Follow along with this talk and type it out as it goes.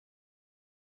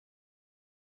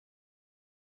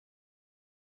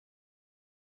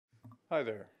Hi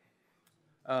there.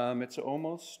 It's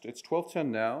 12:10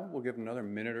 now. We'll give another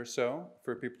minute or so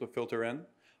for people to filter in.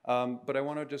 But I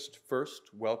want to just first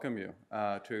welcome you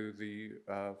to the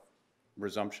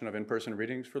resumption of in-person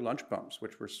readings for Lunch Poems,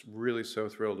 which we're really so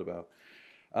thrilled about.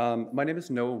 My name is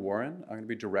Noah Warren. I'm going to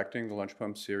be directing the Lunch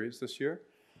Poem series this year.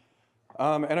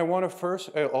 And I want to first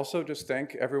also just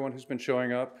thank everyone who's been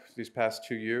showing up these past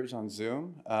 2 years on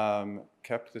Zoom,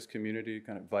 kept this community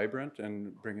kind of vibrant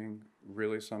and bringing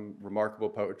really some remarkable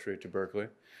poetry to Berkeley.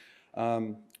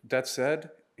 That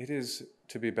said, it is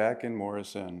to be back in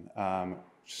Morrison.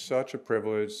 Such a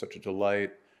privilege, such a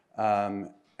delight,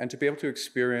 and to be able to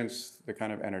experience the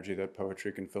kind of energy that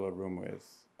poetry can fill a room with,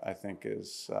 I think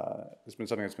has been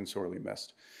something that's been sorely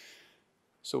missed.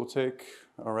 So we'll take,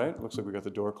 all right, looks like we got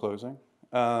the door closing.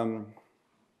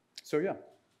 So yeah,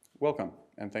 welcome,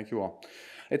 and thank you all.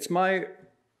 It's my,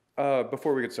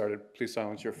 before we get started, please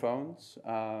silence your phones.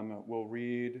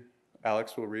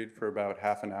 Alex will read for about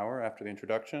half an hour after the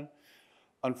introduction.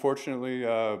 Unfortunately,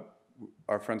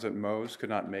 our friends at Moe's could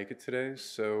not make it today,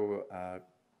 so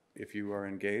if you are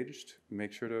engaged,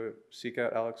 make sure to seek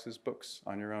out Alex's books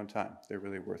on your own time. They're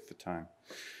really worth the time.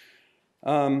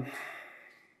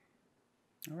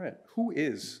 All right, who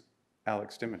is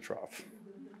Alex Dimitrov?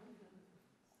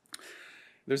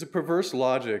 There's a perverse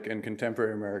logic in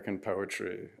contemporary American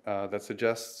poetry that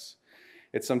suggests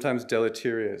it's sometimes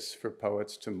deleterious for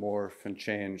poets to morph and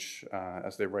change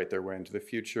as they write their way into the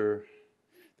future.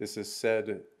 This is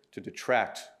said to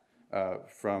detract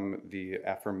from the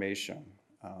affirmation,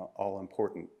 all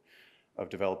important, of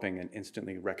developing an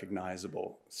instantly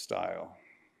recognizable style.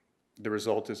 The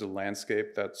result is a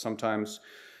landscape that sometimes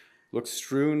looks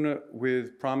strewn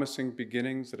with promising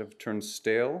beginnings that have turned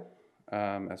stale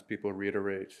as people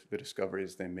reiterate the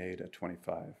discoveries they made at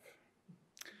 25.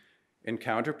 In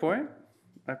counterpoint,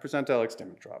 I present Alex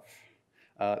Dimitrov.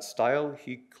 Style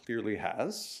he clearly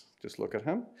has, just look at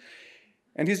him.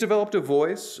 And he's developed a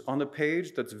voice on the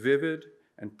page that's vivid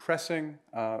and pressing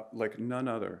like no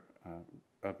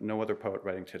other poet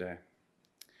writing today.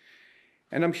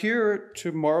 And I'm here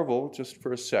to marvel, just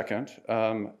for a second,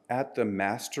 at the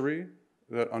mastery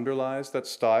that underlies that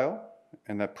style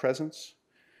and that presence,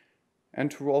 and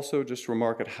to also just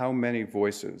remark at how many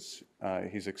voices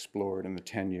he's explored in the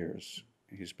 10 years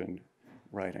he's been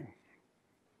writing.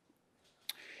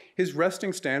 His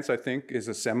resting stance, I think, is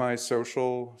a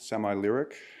semi-social,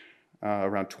 semi-lyric,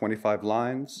 around 25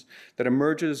 lines, that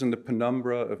emerges in the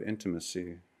penumbra of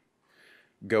intimacy,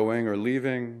 going or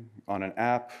leaving on an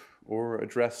app, or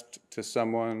addressed to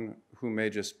someone who may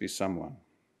just be someone.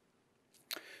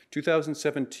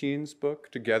 2017's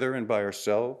book, Together and by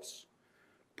Ourselves,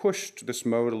 pushed this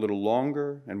mode a little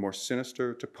longer and more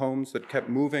sinister to poems that kept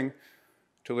moving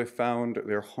till they found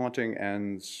their haunting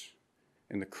ends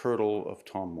in the curdle of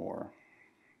Tom Moore.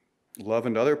 Love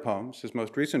and Other Poems, his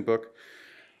most recent book,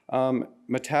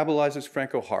 metabolizes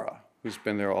Frank O'Hara, who's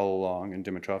been there all along in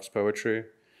Dimitrov's poetry.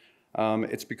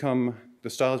 The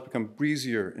style has become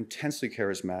breezier, intensely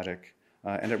charismatic,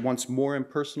 and at once more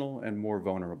impersonal and more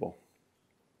vulnerable.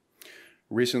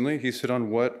 Recently, he's hit on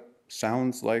what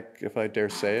sounds like, if I dare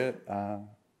say it, a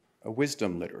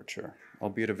wisdom literature,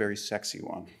 albeit a very sexy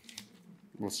one.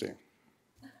 We'll see.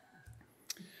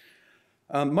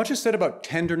 Much is said about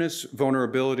tenderness,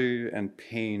 vulnerability, and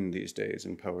pain these days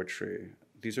in poetry.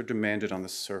 These are demanded on the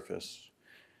surface.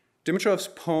 Dimitrov's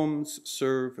poems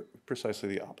serve precisely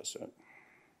the opposite.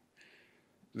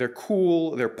 Their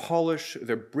cool, their polish,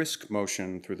 their brisk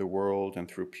motion through the world and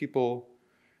through people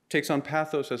takes on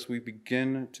pathos as we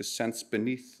begin to sense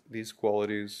beneath these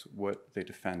qualities what they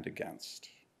defend against: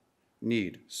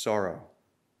 need, sorrow.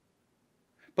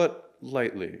 But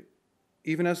lightly,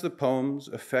 even as the poems,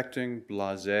 affecting,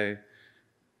 blasé,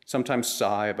 sometimes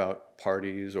sigh about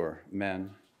parties or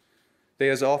men, they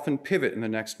as often pivot in the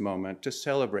next moment to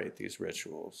celebrate these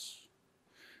rituals.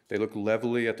 They look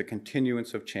levelly at the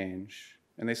continuance of change,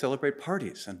 and they celebrate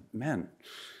parties and men.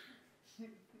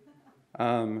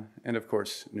 And of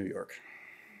course, New York.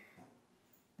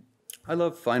 I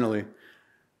love, finally,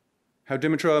 how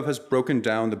Dimitrov has broken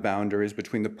down the boundaries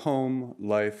between the poem,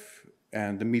 life,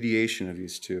 and the mediation of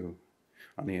these two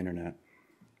on the internet.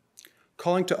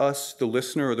 Calling to us, the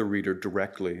listener or the reader,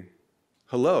 directly,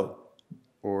 hello,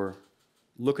 or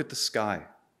look at the sky,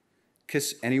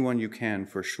 kiss anyone you can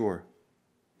for sure.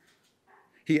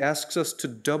 He asks us to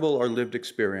double our lived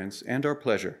experience and our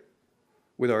pleasure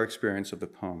with our experience of the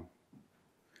poem.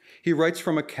 He writes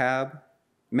from a cab,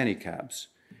 many cabs,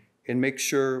 and makes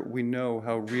sure we know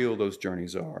how real those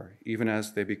journeys are, even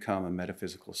as they become a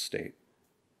metaphysical state.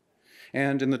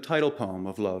 And in the title poem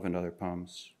of Love and Other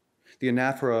Poems, the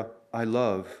anaphora, I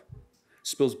love,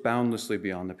 spills boundlessly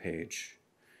beyond the page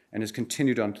and is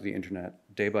continued onto the internet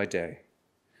day by day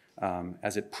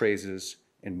as it praises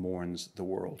and mourns the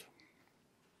world.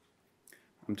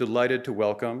 I'm delighted to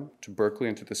welcome to Berkeley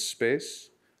and to this space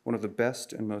one of the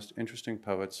best and most interesting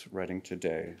poets writing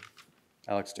today,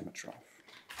 Alex Dimitrov.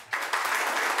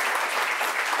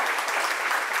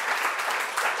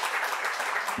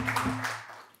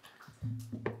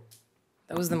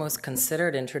 That was the most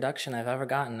considered introduction I've ever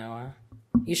gotten, Noah.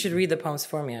 You should read the poems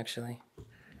for me, actually.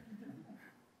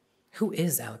 Who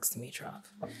is Alex Dimitrov?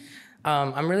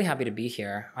 I'm really happy to be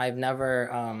here. I've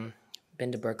never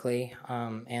been to Berkeley,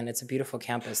 and it's a beautiful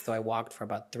campus, though I walked for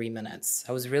about 3 minutes.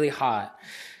 I was really hot.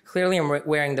 Clearly, I'm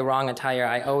wearing the wrong attire.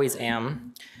 I always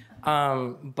am.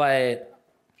 But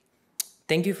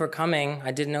thank you for coming.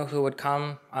 I didn't know who would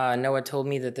come. Noah told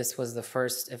me that this was the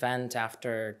first event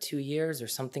after 2 years or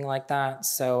something like that.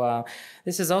 So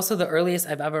this is also the earliest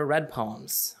I've ever read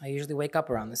poems. I usually wake up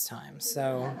around this time.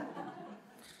 So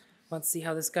let's see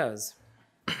how this goes.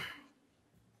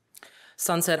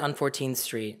 Sunset on 14th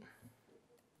Street.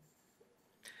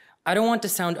 I don't want to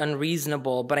sound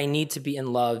unreasonable, but I need to be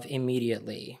in love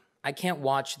immediately. I can't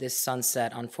watch this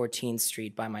sunset on 14th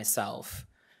Street by myself.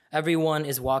 Everyone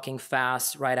is walking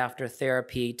fast right after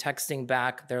therapy, texting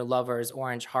back their lovers,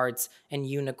 orange hearts, and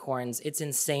unicorns. It's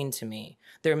insane to me.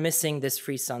 They're missing this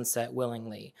free sunset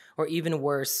willingly. Or even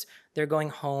worse, they're going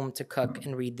home to cook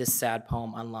and read this sad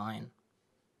poem online.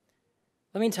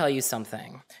 Let me tell you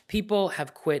something. People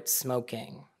have quit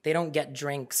smoking. They don't get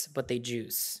drinks, but they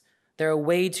juice. There are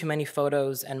way too many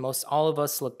photos, and most all of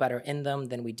us look better in them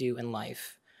than we do in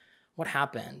life. What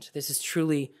happened? This is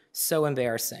truly so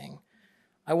embarrassing.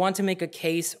 I want to make a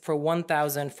case for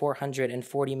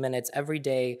 1,440 minutes every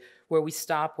day where we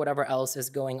stop whatever else is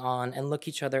going on and look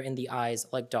each other in the eyes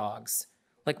like dogs,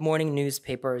 like morning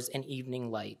newspapers and evening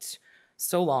light.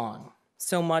 So long,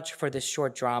 so much for this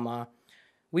short drama.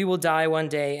 We will die one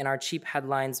day and our cheap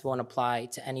headlines won't apply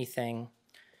to anything.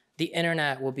 The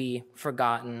internet will be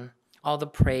forgotten, all the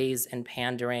praise and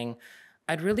pandering.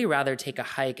 I'd really rather take a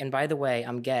hike, and by the way,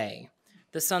 I'm gay.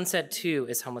 The sunset too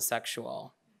is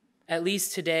homosexual. At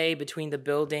least today, between the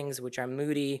buildings, which are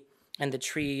moody, and the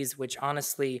trees, which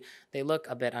honestly, they look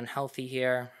a bit unhealthy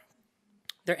here.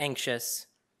 They're anxious,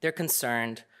 they're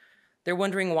concerned. They're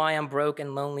wondering why I'm broke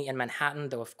and lonely in Manhattan,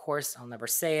 though of course I'll never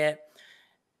say it.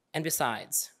 And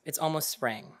besides, it's almost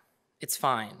spring. It's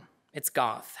fine. It's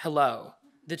goth. Hello.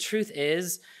 The truth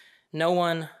is, no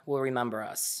one will remember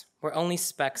us. We're only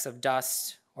specks of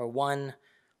dust, or one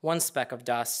speck of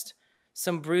dust.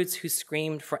 Some brutes who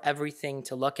screamed for everything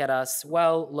to look at us.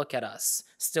 Well, look at us.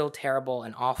 Still terrible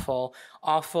and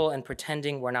awful and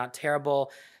pretending we're not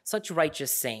terrible. Such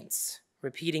righteous saints,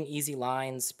 repeating easy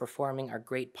lines, performing our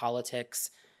great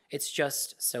politics. It's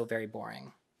just so very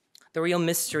boring. The real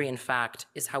mystery, in fact,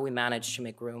 is how we manage to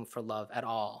make room for love at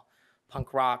all.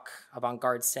 Punk rock,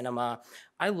 avant-garde cinema.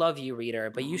 I love you, reader,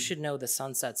 but you should know the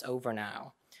sunset's over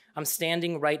now. I'm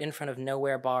standing right in front of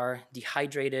Nowhere Bar,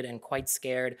 dehydrated and quite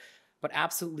scared, but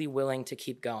absolutely willing to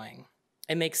keep going.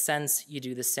 It makes sense you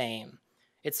do the same.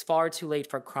 It's far too late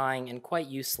for crying and quite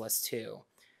useless, too.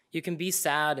 You can be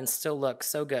sad and still look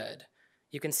so good.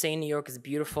 You can say New York is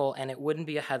beautiful and it wouldn't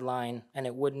be a headline and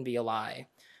it wouldn't be a lie.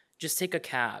 Just take a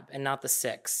cab and not the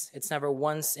 6. It's never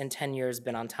once in 10 years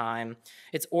been on time.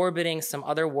 It's orbiting some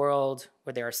other world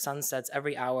where there are sunsets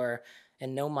every hour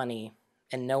and no money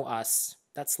and no us.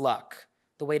 That's luck.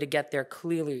 The way to get there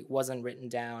clearly wasn't written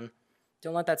down.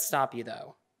 Don't let that stop you,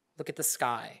 though. Look at the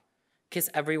sky. Kiss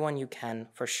everyone you can,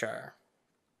 for sure.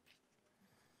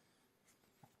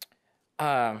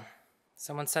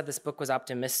 Someone said this book was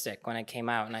optimistic when it came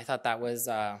out, and I thought that was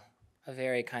a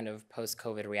very kind of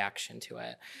post-COVID reaction to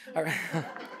it.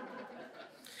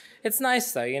 It's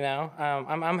nice, though, you know.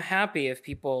 I'm happy if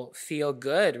people feel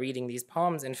good reading these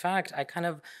poems. In fact, I kind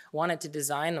of wanted to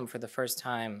design them for the first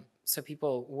time so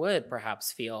people would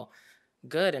perhaps feel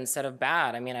good instead of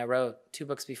bad. I mean, I wrote 2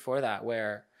 books before that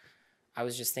where I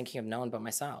was just thinking of no one but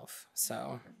myself.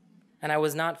 And I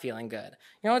was not feeling good.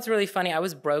 You know what's really funny? I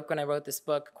was broke when I wrote this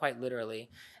book, quite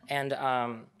literally. And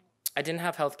I didn't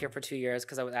have healthcare for 2 years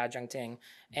because I was adjuncting.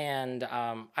 And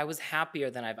I was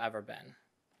happier than I've ever been.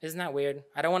 Isn't that weird?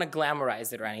 I don't want to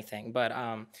glamorize it or anything. But,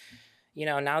 you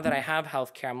know, now that I have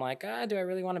healthcare, I'm like, do I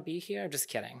really want to be here? Just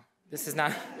kidding. This is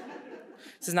not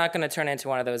going to turn into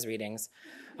one of those readings.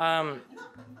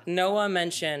 Noah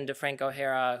mentioned Frank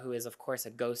O'Hara, who is, of course, a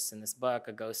ghost in this book,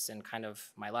 a ghost in kind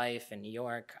of my life in New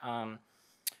York.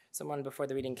 Someone before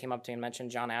the reading came up to me and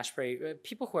mentioned John Ashbery,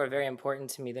 people who are very important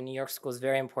to me. The New York School is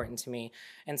very important to me.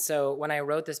 And so when I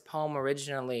wrote this poem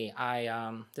originally,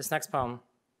 this next poem,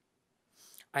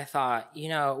 I thought,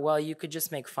 well, you could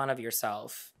just make fun of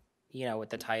yourself, with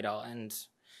the title. And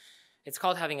it's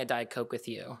called Having a Diet Coke with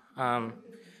You.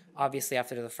 Obviously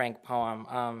after the Frank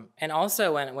poem. And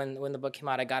also when the book came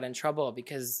out, I got in trouble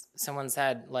because someone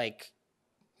said, like,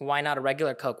 why not a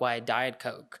regular Coke? Why a Diet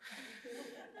Coke?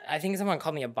 I think someone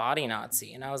called me a body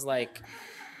Nazi. And I was like,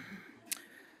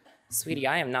 sweetie,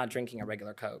 I am not drinking a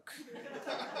regular Coke.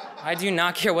 I do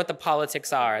not care what the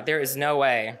politics are. There is no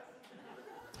way.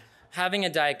 Having a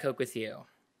Diet Coke with you.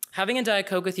 Having a Diet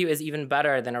Coke with you is even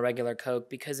better than a regular Coke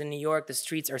because in New York, the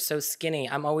streets are so skinny.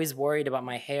 I'm always worried about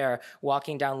my hair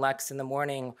walking down Lex in the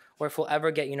morning or if we'll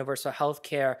ever get universal health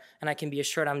care, and I can be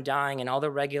assured I'm dying in all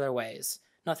the regular ways.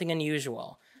 Nothing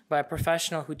unusual, by a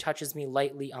professional who touches me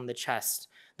lightly on the chest,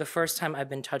 the first time I've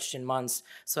been touched in months,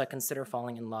 so I consider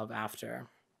falling in love after.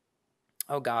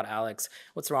 Oh God, Alex,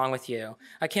 what's wrong with you?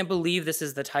 I can't believe this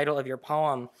is the title of your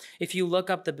poem. If you look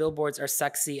up, the billboards are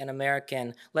sexy and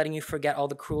American, letting you forget all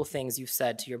the cruel things you've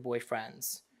said to your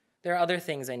boyfriends. There are other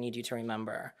things I need you to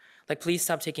remember. Like, please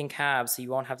stop taking cabs so you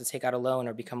won't have to take out a loan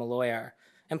or become a lawyer.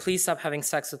 And please stop having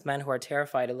sex with men who are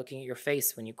terrified of looking at your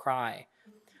face when you cry.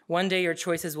 One day your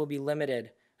choices will be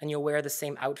limited and you'll wear the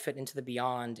same outfit into the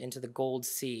beyond, into the gold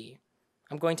sea.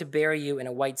 I'm going to bury you in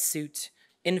a white suit,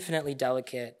 infinitely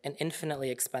delicate and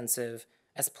infinitely expensive,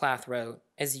 as Plath wrote,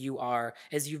 as you are,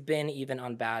 as you've been even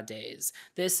on bad days.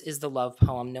 This is the love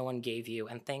poem no one gave you,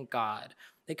 and thank God.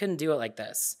 They couldn't do it like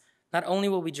this. Not only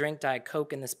will we drink Diet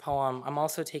Coke in this poem, I'm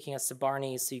also taking us to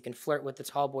Barney's so you can flirt with the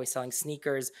tall boy selling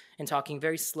sneakers and talking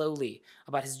very slowly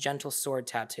about his gentle sword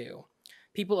tattoo.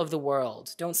 People of the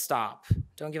world, don't stop.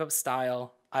 Don't give up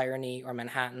style, irony, or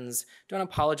Manhattans. Don't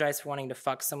apologize for wanting to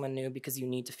fuck someone new because you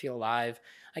need to feel alive.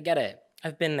 I get it.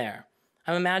 I've been there.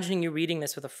 I'm imagining you reading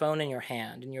this with a phone in your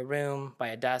hand, in your room, by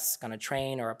a desk, on a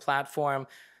train, or a platform.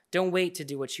 Don't wait to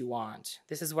do what you want.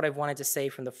 This is what I've wanted to say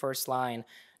from the first line.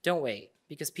 Don't wait,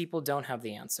 because people don't have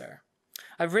the answer.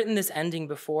 I've written this ending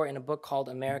before in a book called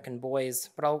American Boys,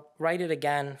 but I'll write it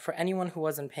again for anyone who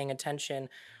wasn't paying attention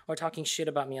or talking shit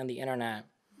about me on the internet.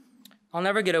 I'll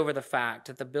never get over the fact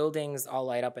that the buildings all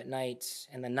light up at night,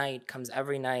 and the night comes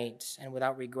every night, and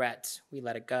without regret, we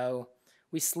let it go.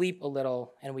 We sleep a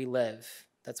little, and we live.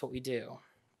 That's what we do.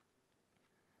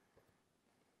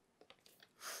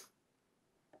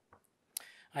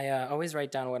 I always write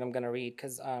down what I'm going to read,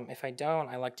 because if I don't,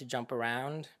 I like to jump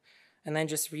around and then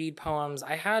just read poems.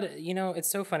 I had, it's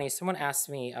so funny. Someone asked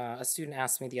me, a student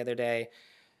asked me the other day,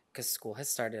 because school has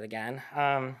started again,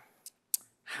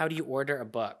 how do you order a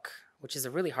book? Which is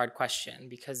a really hard question,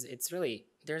 because it's really,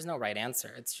 there's no right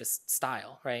answer. It's just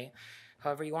style, right?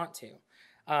 However you want to.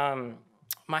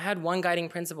 I had one guiding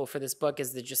principle for this book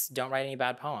is that just don't write any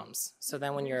bad poems. So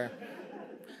then when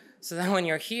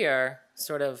you're here,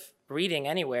 sort of reading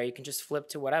anywhere, you can just flip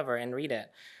to whatever and read it.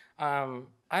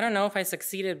 I don't know if I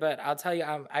succeeded, but I'll tell you,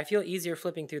 I feel easier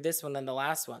flipping through this one than the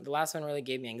last one. The last one really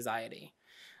gave me anxiety.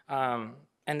 And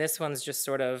this one's just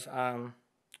sort of,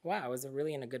 wow, I was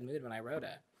really in a good mood when I wrote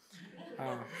it.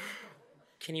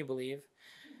 Can you believe?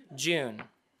 June.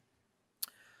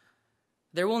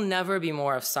 There will never be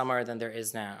more of summer than there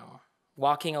is now.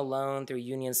 Walking alone through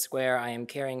Union Square, I am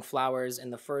carrying flowers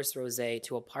in the first rosé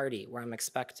to a party where I'm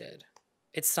expected.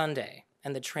 It's Sunday,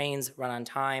 and the trains run on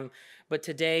time, but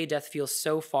today death feels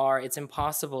so far, it's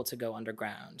impossible to go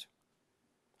underground.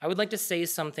 I would like to say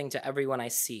something to everyone I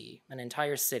see, an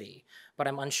entire city, but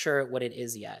I'm unsure what it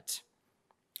is yet.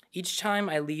 Each time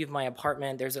I leave my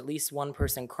apartment, there's at least one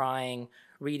person crying,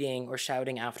 reading, or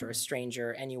shouting after a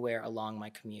stranger anywhere along my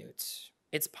commute.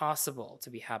 It's possible to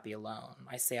be happy alone,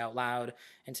 I say out loud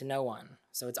and to no one,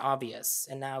 so it's obvious,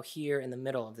 and now here in the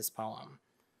middle of this poem.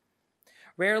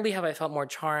 Rarely have I felt more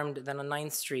charmed than on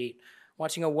 9th Street,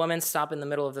 watching a woman stop in the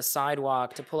middle of the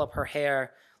sidewalk to pull up her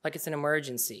hair like it's an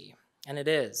emergency, and it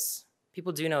is.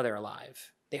 People do know they're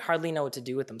alive. They hardly know what to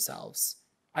do with themselves.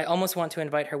 I almost want to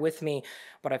invite her with me,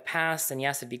 but I've passed, and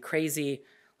yes, it'd be crazy,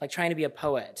 like trying to be a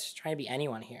poet, trying to be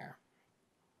anyone here.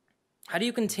 How do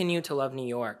you continue to love New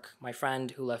York? My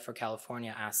friend who left for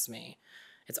California asks me.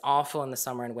 It's awful in the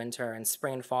summer and winter, and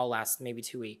spring and fall last maybe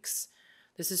 2 weeks.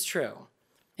 This is true.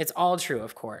 It's all true,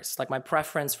 of course, like my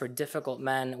preference for difficult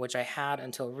men, which I had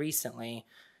until recently,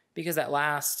 because at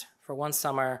last, for one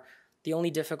summer, the only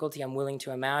difficulty I'm willing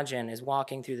to imagine is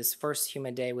walking through this first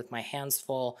humid day with my hands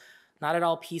full, not at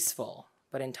all peaceful,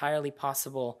 but entirely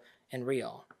possible and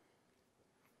real.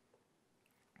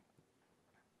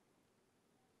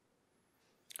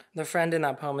 The friend in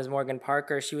that poem is Morgan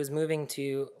Parker. She was moving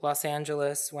to Los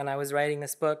Angeles when I was writing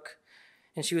this book,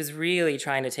 and she was really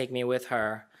trying to take me with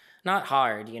her. Not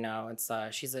hard, it's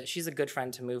she's a good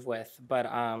friend to move with, but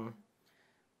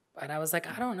But I was like,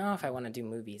 I don't know if I want to do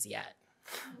movies yet.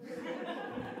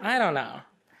 I don't know.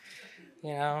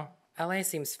 You know, LA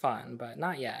seems fun, but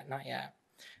not yet, not yet.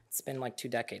 It's been like 2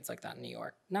 decades like that in New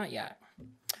York. Not yet.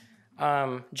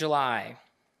 July.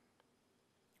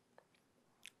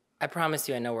 I promise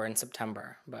you I know we're in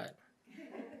September, but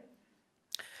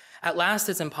at last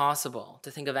it's impossible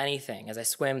to think of anything as I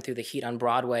swim through the heat on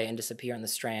Broadway and disappear on the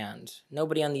Strand.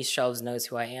 Nobody on these shelves knows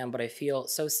who I am, but I feel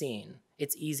so seen.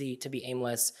 It's easy to be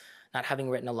aimless, not having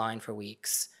written a line for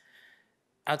weeks.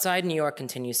 Outside New York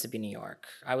continues to be New York.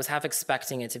 I was half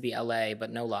expecting it to be LA,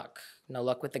 but no luck. No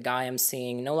luck with the guy I'm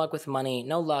seeing, no luck with money,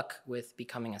 no luck with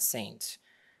becoming a saint.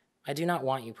 I do not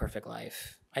want you, perfect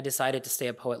life. I decided to stay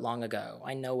a poet long ago.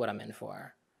 I know what I'm in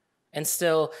for. And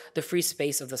still, the free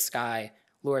space of the sky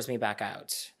lures me back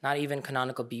out. Not even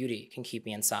canonical beauty can keep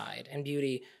me inside. And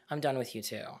beauty, I'm done with you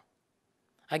too.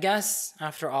 I guess,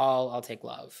 after all, I'll take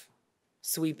love.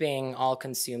 Sweeping,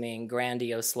 all-consuming,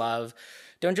 grandiose love.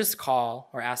 Don't just call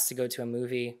or ask to go to a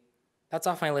movie. That's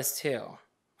off my list too.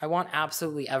 I want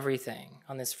absolutely everything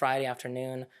on this Friday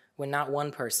afternoon when not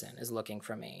one person is looking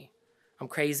for me. I'm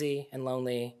crazy and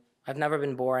lonely. I've never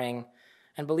been boring.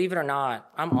 And believe it or not,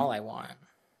 I'm all I want.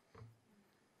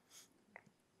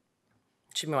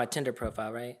 Should be my Tinder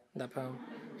profile, right? That poem.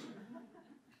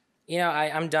 You know,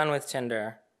 I'm done with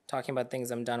Tinder, talking about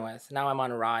things I'm done with. Now I'm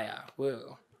on Raya.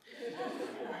 Woo.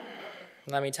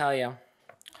 Let me tell you.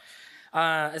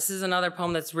 This is another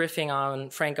poem that's riffing on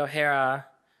Frank O'Hara.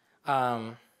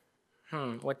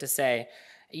 What to say?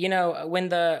 You know, when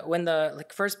the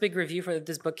first big review for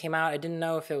this book came out, I didn't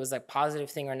know if it was a positive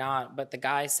thing or not, but the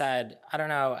guy said, I don't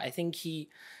know,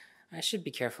 I should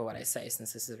be careful what I say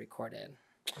since this is recorded.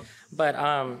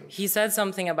 But he said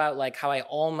something about like how I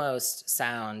almost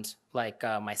sound like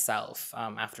myself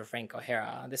after Frank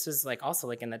O'Hara. This was like also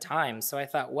like in the Times. So I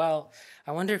thought, well,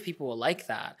 I wonder if people will like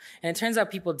that. And it turns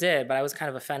out people did, but I was kind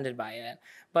of offended by it.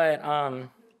 But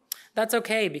that's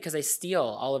okay because I steal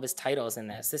all of his titles in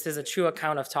this. This is a true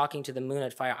account of talking to the moon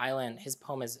at Fire Island. His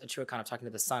poem is a true account of talking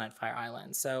to the sun at Fire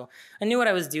Island. So I knew what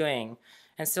I was doing,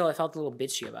 and still I felt a little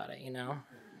bitchy about it, you know?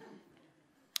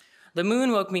 The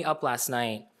moon woke me up last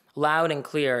night, loud and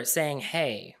clear, saying,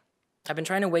 hey, I've been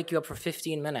trying to wake you up for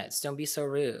 15 minutes. Don't be so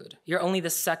rude. You're only the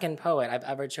second poet I've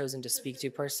ever chosen to speak to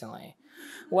personally.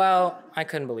 Well, I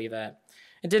couldn't believe it.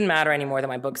 It didn't matter anymore that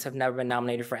my books have never been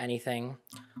nominated for anything,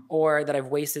 or that I've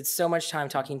wasted so much time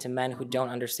talking to men who don't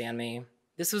understand me.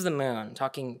 This was the moon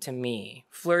talking to me,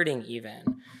 flirting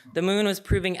even. The moon was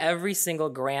proving every single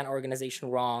grant organization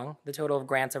wrong, the total of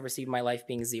grants I've received in my life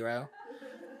being 0.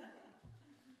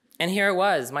 And here it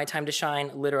was, my time to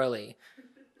shine, literally.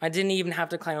 I didn't even have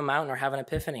to climb a mountain or have an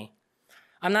epiphany.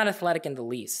 I'm not athletic in the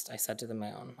least, I said to the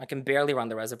moon. I can barely run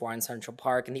the reservoir in Central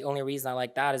Park, and the only reason I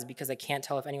like that is because I can't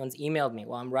tell if anyone's emailed me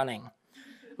while I'm running.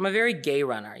 I'm a very gay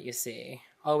runner, you see.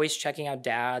 Always checking out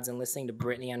dads and listening to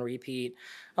Britney on repeat.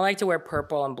 I like to wear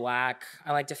purple and black.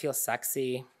 I like to feel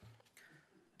sexy.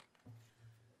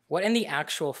 What in the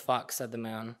actual fuck, said the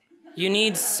moon. You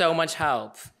need so much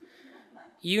help.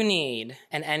 You need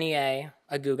an NEA,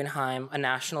 a Guggenheim, a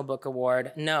National Book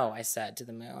Award. No, I said to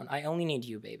the moon. I only need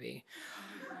you, baby.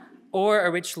 Or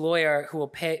a rich lawyer who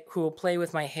will play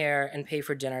with my hair and pay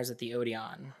for dinners at the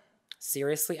Odeon.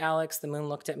 Seriously, Alex? The moon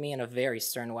looked at me in a very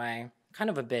stern way. Kind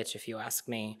of a bitch, if you ask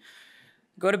me.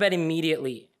 Go to bed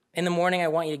immediately. In the morning, I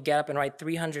want you to get up and write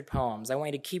 300 poems. I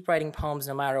want you to keep writing poems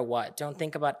no matter what. Don't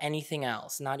think about anything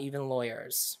else, not even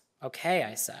lawyers. Okay,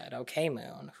 I said. Okay,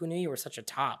 moon. Who knew you were such a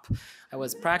top? I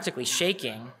was practically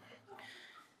shaking.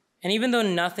 And even though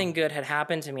nothing good had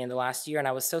happened to me in the last year and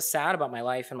I was so sad about my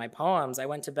life and my poems, I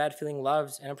went to bed feeling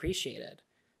loved and appreciated.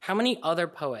 How many other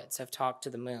poets have talked to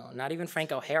the moon? Not even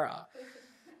Frank O'Hara.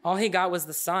 All he got was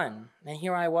the sun, and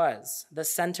here I was, the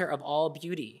center of all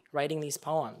beauty, writing these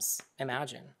poems.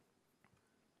 Imagine.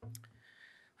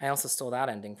 I also stole that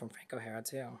ending from Frank O'Hara,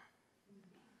 too.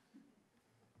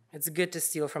 It's good to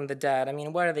steal from the dead. I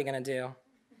mean, what are they going to do?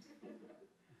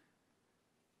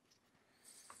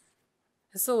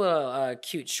 It's a little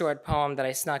cute short poem that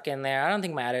I snuck in there. I don't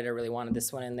think my editor really wanted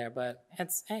this one in there, but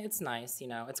it's nice, you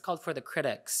know. It's called For the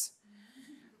Critics.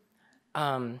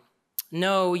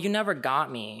 No, you never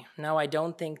got me. No, I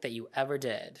don't think that you ever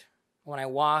did. When I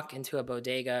walk into a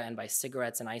bodega and buy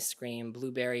cigarettes and ice cream,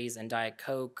 blueberries and Diet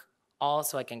Coke, all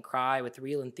so I can cry with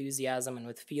real enthusiasm and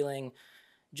with feeling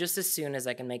just as soon as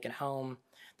I can make it home.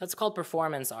 That's called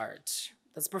performance art.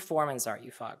 That's performance art,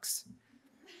 you fucks.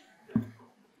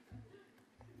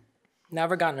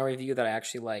 Never gotten a review that I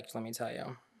actually liked, let me tell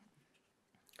you.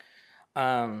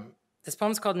 This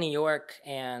poem's called New York,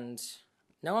 and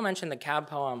no one mentioned the cab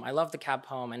poem. I love the cab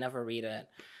poem. I never read it.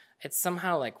 it's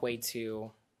somehow like way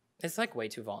too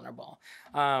vulnerable.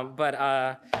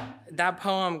 That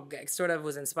poem sort of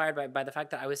was inspired by the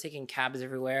fact that I was taking cabs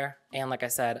everywhere. And like I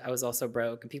said, I was also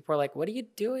broke. And people were like, what are you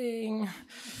doing?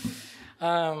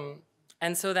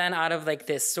 And so then out of like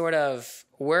this sort of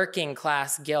working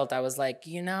class guilt, I was like,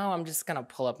 I'm just going to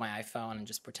pull up my iPhone and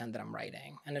just pretend that I'm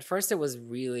writing. And at first it was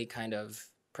really kind of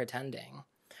pretending.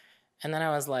 And then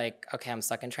I was like, okay, I'm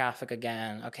stuck in traffic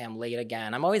again. Okay, I'm late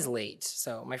again. I'm always late.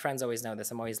 So my friends always know this.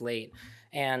 I'm always late.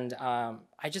 And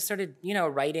I just started,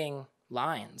 writing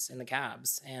lines in the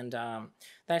cabs. And then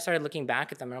I started looking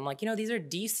back at them and I'm like, these are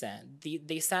decent.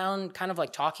 They sound kind of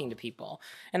like talking to people.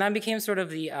 And that became sort of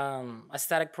the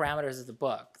aesthetic parameters of the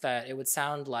book, that it would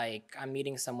sound like I'm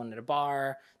meeting someone at a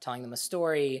bar, telling them a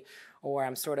story, or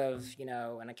I'm sort of, in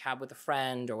a cab with a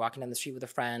friend or walking down the street with a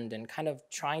friend and kind of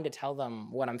trying to tell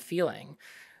them what I'm feeling.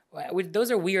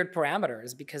 Those are weird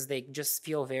parameters because they just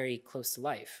feel very close to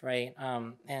life, right?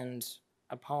 And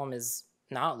a poem is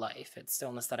not life. It's still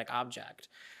an aesthetic object.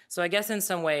 So I guess in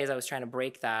some ways I was trying to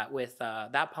break that with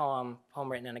that poem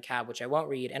written in a cab, which I won't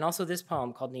read, and also this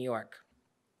poem called New York.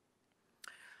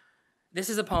 This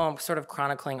is a poem sort of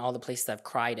chronicling all the places I've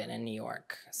cried in New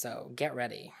York. So get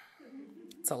ready.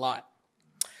 It's a lot.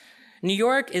 New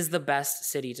York is the best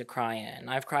city to cry in.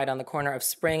 I've cried on the corner of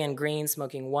Spring and Green,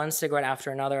 smoking one cigarette after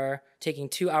another, taking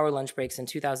 2-hour lunch breaks in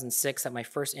 2006 at my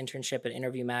first internship at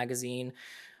Interview magazine.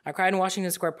 I cried in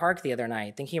Washington Square Park the other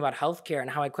night, thinking about healthcare and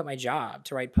how I quit my job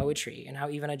to write poetry, and how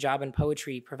even a job in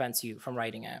poetry prevents you from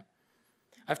writing it.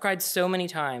 I've cried so many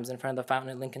times in front of the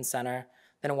fountain at Lincoln Center,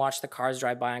 then watched the cars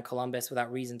drive by on Columbus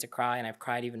without reason to cry, and I've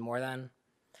cried even more then.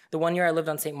 The one year I lived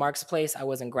on St. Mark's Place, I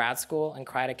was in grad school and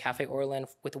cried at Cafe Orlin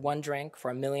with one drink for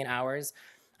 1,000,000 hours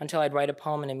until I'd write a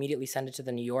poem and immediately send it to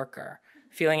the New Yorker,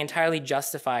 feeling entirely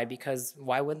justified because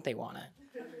why wouldn't they want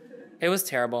it? It was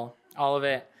terrible, all of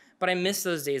it, but I miss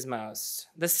those days most.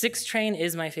 The 6 train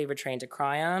is my favorite train to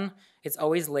cry on. It's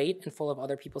always late and full of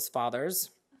other people's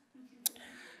fathers.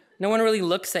 No one really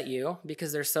looks at you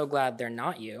because they're so glad they're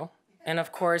not you. And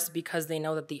of course, because they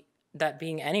know that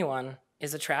being anyone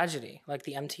is a tragedy, like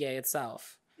the MTA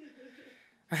itself.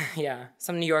 Yeah,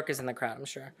 some New Yorkers in the crowd, I'm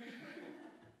sure.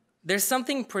 There's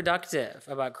something productive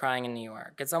about crying in New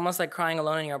York. It's almost like crying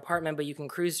alone in your apartment, but you can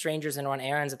cruise strangers and run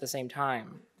errands at the same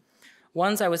time.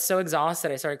 Once I was so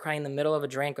exhausted, I started crying in the middle of a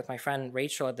drink with my friend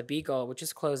Rachel at the Beagle, which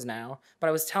is closed now, but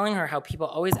I was telling her how people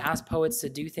always ask poets to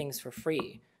do things for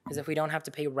free, as if we don't have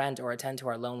to pay rent or attend to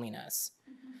our loneliness.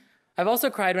 I've also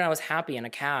cried when I was happy in a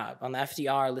cab, on the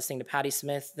FDR, listening to Patti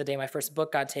Smith the day my first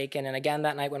book got taken, and again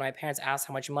that night when my parents asked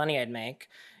how much money I'd make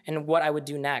and what I would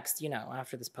do next,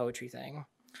 after this poetry thing.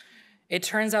 It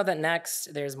turns out that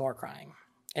next, there's more crying.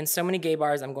 In so many gay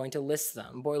bars, I'm going to list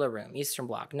them: Boiler Room, Eastern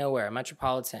Bloc, Nowhere,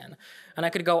 Metropolitan. And I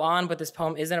could go on, but this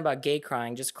poem isn't about gay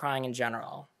crying, just crying in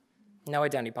general. No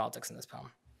identity politics in this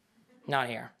poem. Not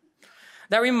here.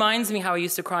 That reminds me how I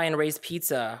used to cry in Ray's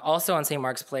Pizza, also on St.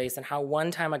 Mark's Place, and how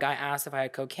one time a guy asked if I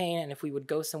had cocaine and if we would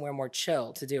go somewhere more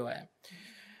chill to do it.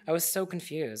 I was so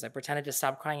confused. I pretended to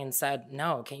stop crying and said,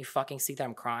 "No, can't you fucking see that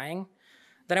I'm crying?"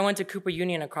 Then I went to Cooper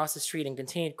Union across the street and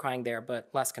continued crying there, but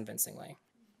less convincingly.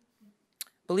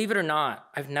 Believe it or not,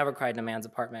 I've never cried in a man's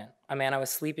apartment. A man I was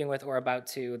sleeping with or about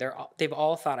to. They've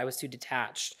all thought I was too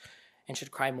detached and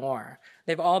should cry more.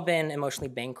 They've all been emotionally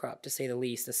bankrupt, to say the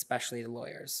least, especially the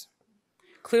lawyers.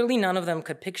 Clearly, none of them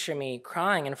could picture me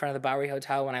crying in front of the Bowery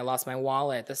Hotel when I lost my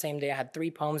wallet. The same day I had 3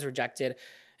 poems rejected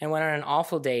and went on an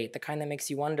awful date, the kind that makes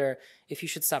you wonder if you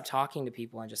should stop talking to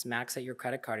people and just max out your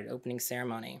credit card at opening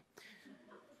ceremony.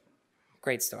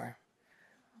 Great story.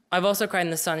 I've also cried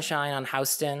in the Sunshine on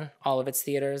Houston, all of its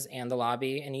theaters, and the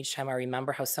lobby, and each time I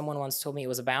remember how someone once told me it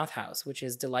was a bathhouse, which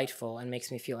is delightful and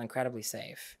makes me feel incredibly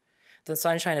safe. The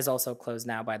Sunshine is also closed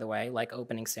now, by the way, like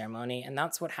opening ceremony, and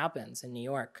that's what happens in New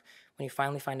York when you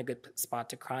finally find a good spot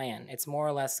to cry in. It's more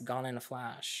or less gone in a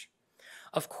flash.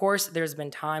 Of course, there's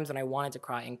been times when I wanted to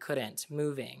cry and couldn't,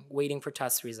 moving, waiting for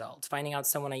test results, finding out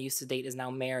someone I used to date is now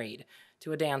married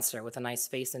to a dancer with a nice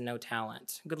face and no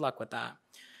talent. Good luck with that.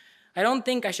 I don't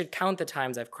think I should count the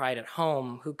times I've cried at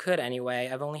home. Who could anyway?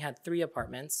 I've only had 3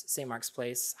 apartments, St. Mark's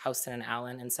Place, Houston and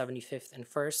Allen, and 75th and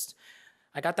 1st.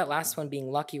 I got that last one being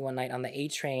lucky one night on the A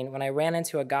train when I ran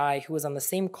into a guy who was on the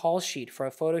same call sheet for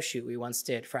a photo shoot we once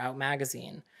did for Out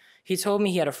Magazine. He told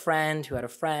me he had a friend who had a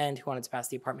friend who wanted to pass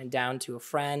the apartment down to a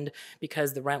friend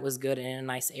because the rent was good and in a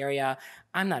nice area.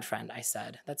 I'm that friend, I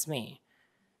said. That's me.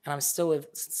 And I'm still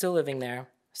living there,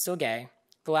 still gay.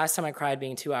 The last time I cried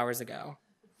being 2 hours ago.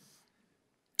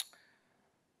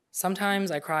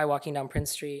 Sometimes I cry walking down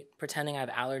Prince Street, pretending I have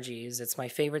allergies. It's my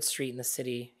favorite street in the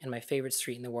city and my favorite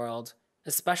street in the world.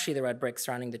 especially the red brick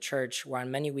surrounding the church, where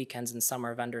on many weekends in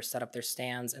summer, vendors set up their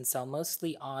stands and sell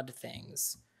mostly odd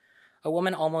things. A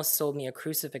woman almost sold me a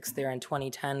crucifix there in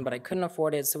 2010, but I couldn't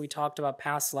afford it, so we talked about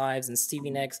past lives and Stevie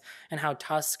Nicks and how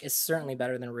Tusk is certainly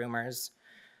better than Rumors.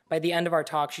 By the end of our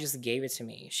talk, she just gave it to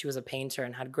me. She was a painter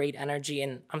and had great energy,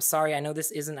 and I'm sorry, I know this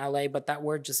isn't LA, but that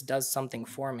word just does something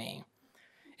for me.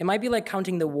 It might be like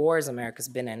counting the wars America's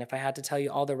been in if I had to tell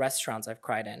you all the restaurants I've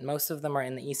cried in. Most of them are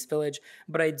in the East Village,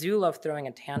 but I do love throwing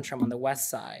a tantrum on the West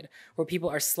Side, where people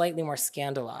are slightly more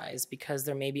scandalized because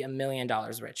they're maybe $1 million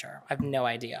richer. I have no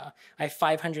idea. I have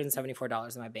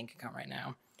 $574 in my bank account right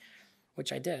now,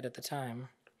 which I did at the time.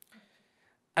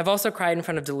 I've also cried in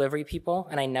front of delivery people,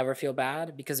 and I never feel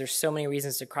bad because there's so many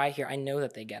reasons to cry here. I know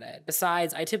that they get it.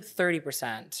 Besides, I tip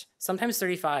 30%, sometimes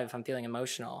 35% if I'm feeling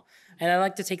emotional. And I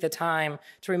like to take the time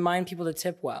to remind people to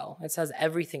tip well. It says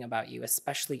everything about you,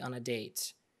 especially on a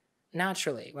date.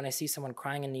 Naturally, when I see someone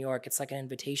crying in New York, it's like an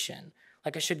invitation.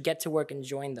 Like I should get to work and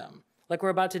join them. Like we're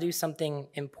about to do something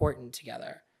important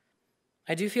together.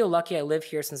 I do feel lucky I live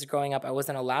here since growing up I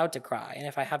wasn't allowed to cry. And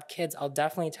if I have kids, I'll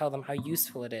definitely tell them how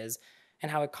useful it is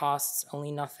and how it costs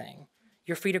only nothing.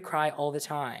 You're free to cry all the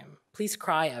time. Please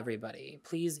cry, everybody.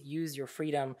 Please use your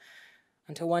freedom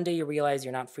until one day you realize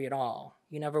you're not free at all.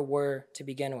 You never were to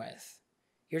begin with.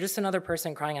 You're just another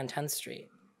person crying on 10th Street.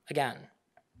 Again.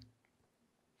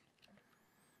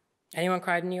 Anyone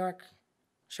cried in New York?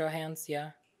 Show of hands,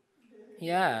 yeah?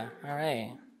 Yeah, all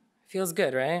right. Feels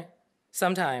good, right?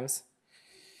 Sometimes.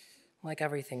 Like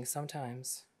everything,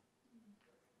 sometimes.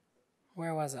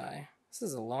 Where was I? This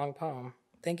is a long poem.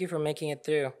 Thank you for making it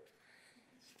through.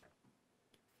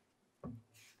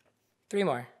 3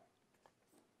 more.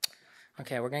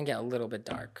 Okay, we're gonna get a little bit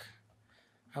dark.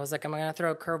 I was like, am I gonna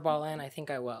throw a curveball in? I think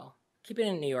I will. Keep it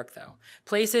in New York, though.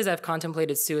 Places I've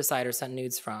contemplated suicide or sent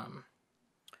nudes from.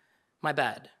 My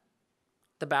bed.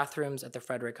 The bathrooms at the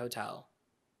Frederick Hotel.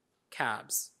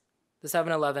 Cabs. The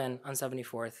 7-Eleven on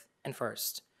 74th and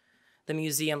 1st. The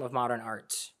Museum of Modern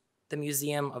Art. The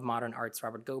Museum of Modern Art's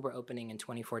Robert Gober opening in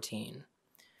 2014.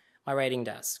 My writing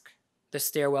desk. The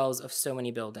stairwells of so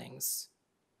many buildings.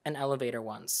 An elevator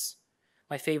once.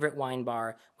 My favorite wine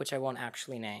bar, which I won't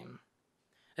actually name.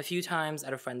 A few times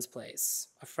at a friend's place.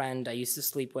 A friend I used to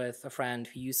sleep with, a friend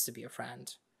who used to be a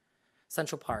friend.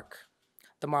 Central Park.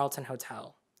 The Marlton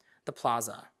Hotel. The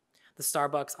Plaza. The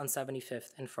Starbucks on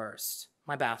 75th and 1st.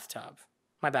 My bathtub.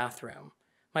 My bathroom.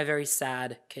 My very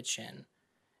sad kitchen,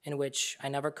 in which I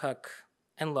never cook,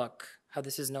 and look how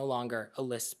this is no longer a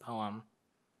list poem.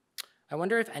 I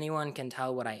wonder if anyone can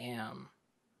tell what I am.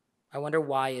 I wonder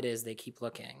why it is they keep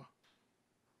looking.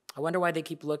 I wonder why they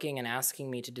keep looking and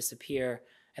asking me to disappear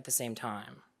at the same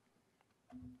time.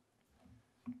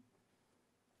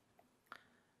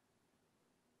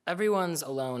 Everyone's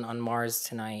alone on Mars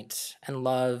tonight, and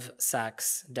love,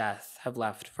 sex, death have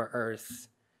left for Earth.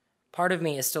 Part of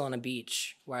me is still on a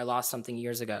beach where I lost something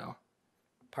years ago.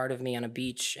 Part of me on a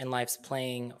beach in life's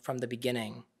playing from the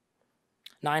beginning.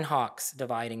 9 hawks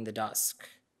dividing the dusk.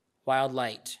 Wild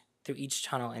light through each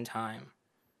tunnel in time.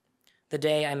 The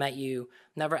day I met you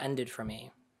never ended for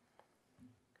me.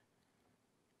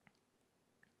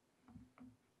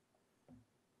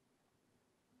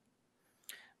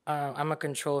 I'm a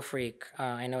control freak.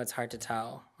 I know it's hard to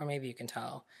tell, or maybe you can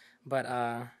tell. But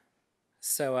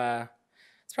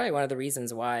it's probably one of the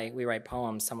reasons why we write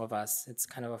poems, some of us. It's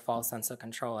kind of a false sense of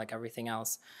control like everything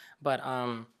else. But,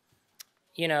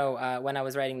 when I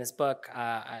was writing this book,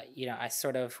 I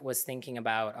sort of was thinking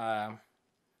about,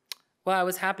 I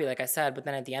was happy, like I said, but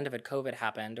then at the end of it, COVID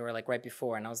happened, or like right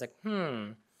before, and I was like,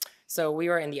 So we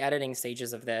were in the editing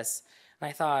stages of this, and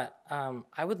I thought,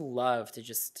 I would love to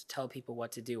just tell people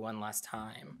what to do one last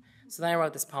time. So then I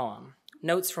wrote this poem,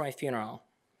 Notes for My Funeral.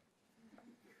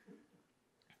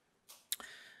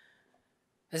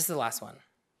 This is the last one.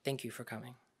 Thank you for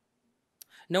coming.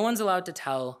 No one's allowed to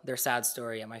tell their sad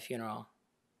story at my funeral.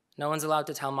 No one's allowed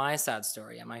to tell my sad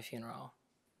story at my funeral.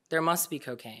 There must be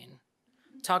cocaine.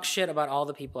 Talk shit about all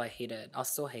the people I hated. I'll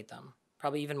still hate them.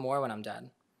 Probably even more when I'm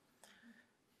dead.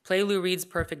 Play Lou Reed's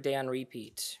Perfect Day on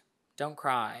repeat. Don't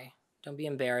cry. Don't be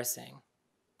embarrassing.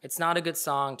 It's not a good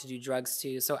song to do drugs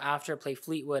to, so after, play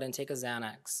Fleetwood and take a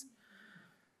Xanax.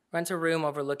 Rent a room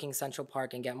overlooking Central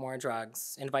Park and get more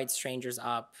drugs. Invite strangers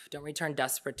up. Don't return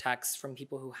desperate texts from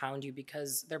people who hound you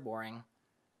because they're boring.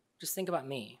 Just think about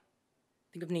me.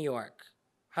 Think of New York.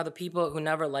 How the people who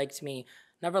never liked me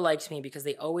because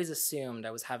they always assumed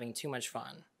I was having too much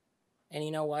fun. And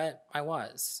you know what? I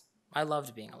was. I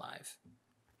loved being alive.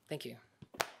 Thank you.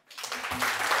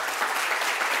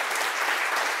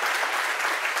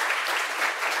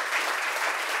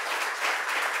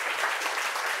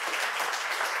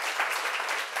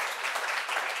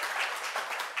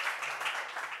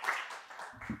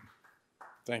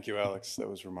 Thank you, Alex. That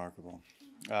was remarkable.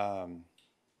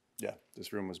 Yeah,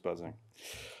 this room was buzzing.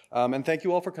 And thank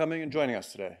you all for coming and joining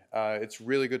us today. It's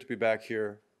really good to be back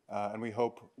here, and we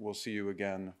hope we'll see you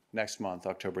again next month,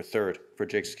 October 3rd, for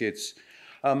Jake Skeets.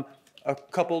 A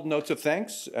couple notes of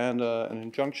thanks and an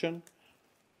injunction.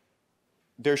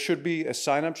 There should be a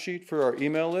sign-up sheet for our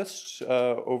email list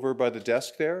over by the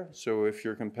desk there, so if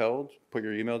you're compelled, put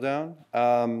your email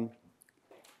down.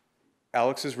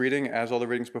 Alex's reading, as all the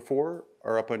readings before,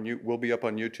 will be up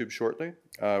on YouTube shortly,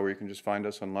 where you can just find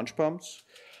us on Lunch Bumps.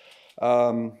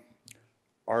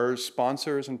 Our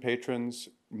sponsors and patrons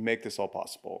make this all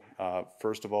possible.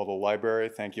 First of all, the library,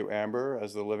 thank you, Amber,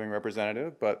 as the living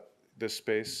representative, but this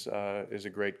space is a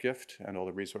great gift and all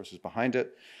the resources behind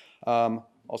it.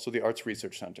 Also the Arts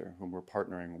Research Center, whom we're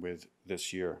partnering with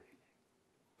this year.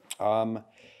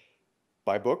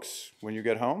 Buy books when you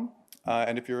get home.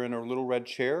 And if you're in a little red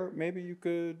chair, maybe you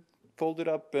could fold it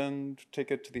up and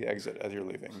take it to the exit as you're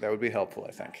leaving. That would be helpful,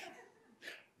 I think.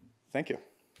 Thank you.